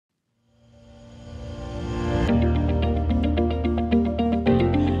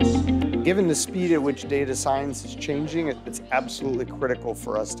Given the speed at which data science is changing, it's absolutely critical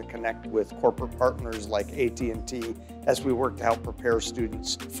for us to connect with corporate partners like AT&T as we work to help prepare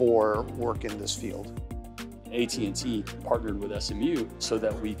students for work in this field. AT&T partnered with SMU so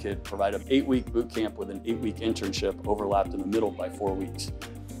that we could provide an 8-week boot camp with an 8-week internship overlapped in the middle by 4 weeks.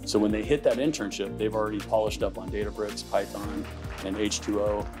 So when they hit that internship, they've already polished up on Databricks, Python, and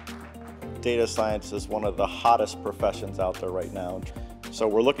H2O. Data science is one of the hottest professions out there right now. So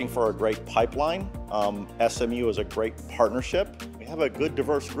we're looking for a great pipeline. SMU is a great partnership. We have a good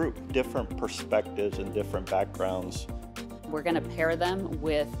diverse group, different perspectives and different backgrounds. We're going to pair them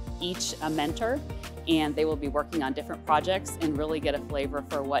with each a mentor, and they will be working on different projects and really get a flavor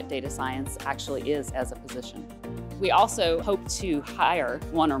for what data science actually is as a position. We also hope to hire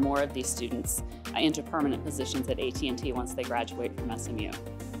one or more of these students into permanent positions at AT&T once they graduate from SMU.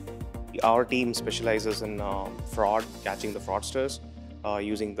 Our team specializes in fraud, catching the fraudsters,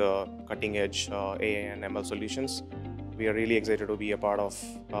 using the cutting-edge AI and ML solutions. We are really excited to be a part of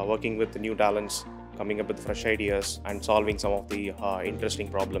working with the new talents, coming up with fresh ideas, and solving some of the interesting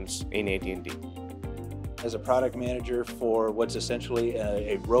problems in AT&T. As a product manager for what's essentially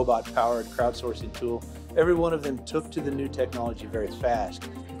a robot-powered crowdsourcing tool, every one of them took to the new technology very fast.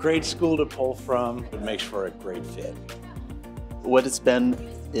 Great school to pull from. It makes for a great fit. What it's been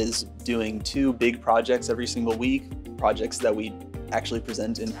is doing 2 big projects every single week, projects that we actually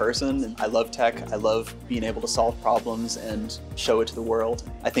present in person. I love tech. I love being able to solve problems and show it to the world.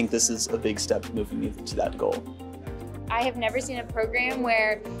 I think this is a big step moving me to that goal. I have never seen a program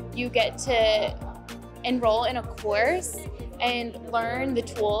where you get to enroll in a course and learn the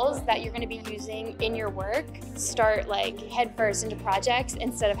tools that you're going to be using in your work, start headfirst into projects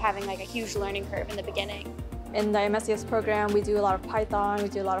instead of having a huge learning curve in the beginning. In the MSCS program, we do a lot of Python, we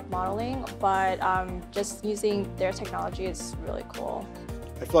do a lot of modeling, but just using their technology is really cool.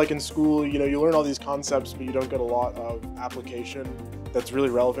 I feel like in school, you learn all these concepts, but you don't get a lot of application that's really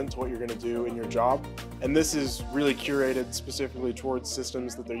relevant to what you're going to do in your job. And this is really curated specifically towards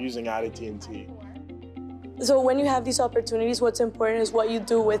systems that they're using at AT&T. So when you have these opportunities, what's important is what you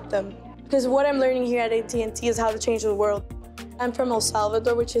do with them. Because what I'm learning here at AT&T is how to change the world. I'm from El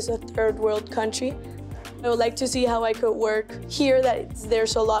Salvador, which is a third world country. I would like to see how I could work here, that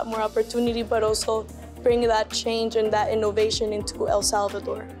there's a lot more opportunity, but also bring that change and that innovation into El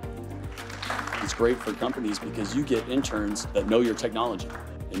Salvador. It's great for companies because you get interns that know your technology,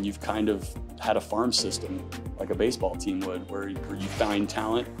 and you've kind of had a farm system like a baseball team would, where you find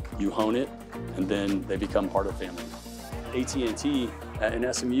talent, you hone it, and then they become part of family. AT&T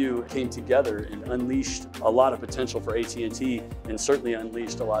and SMU came together and unleashed a lot of potential for AT&T, and certainly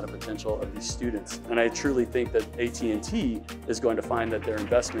unleashed a lot of potential of these students. And I truly think that AT&T is going to find that their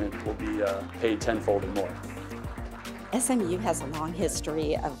investment will be paid tenfold and more. SMU has a long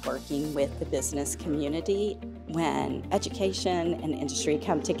history of working with the business community. When education and industry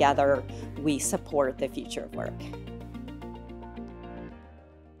come together, we support the future of work.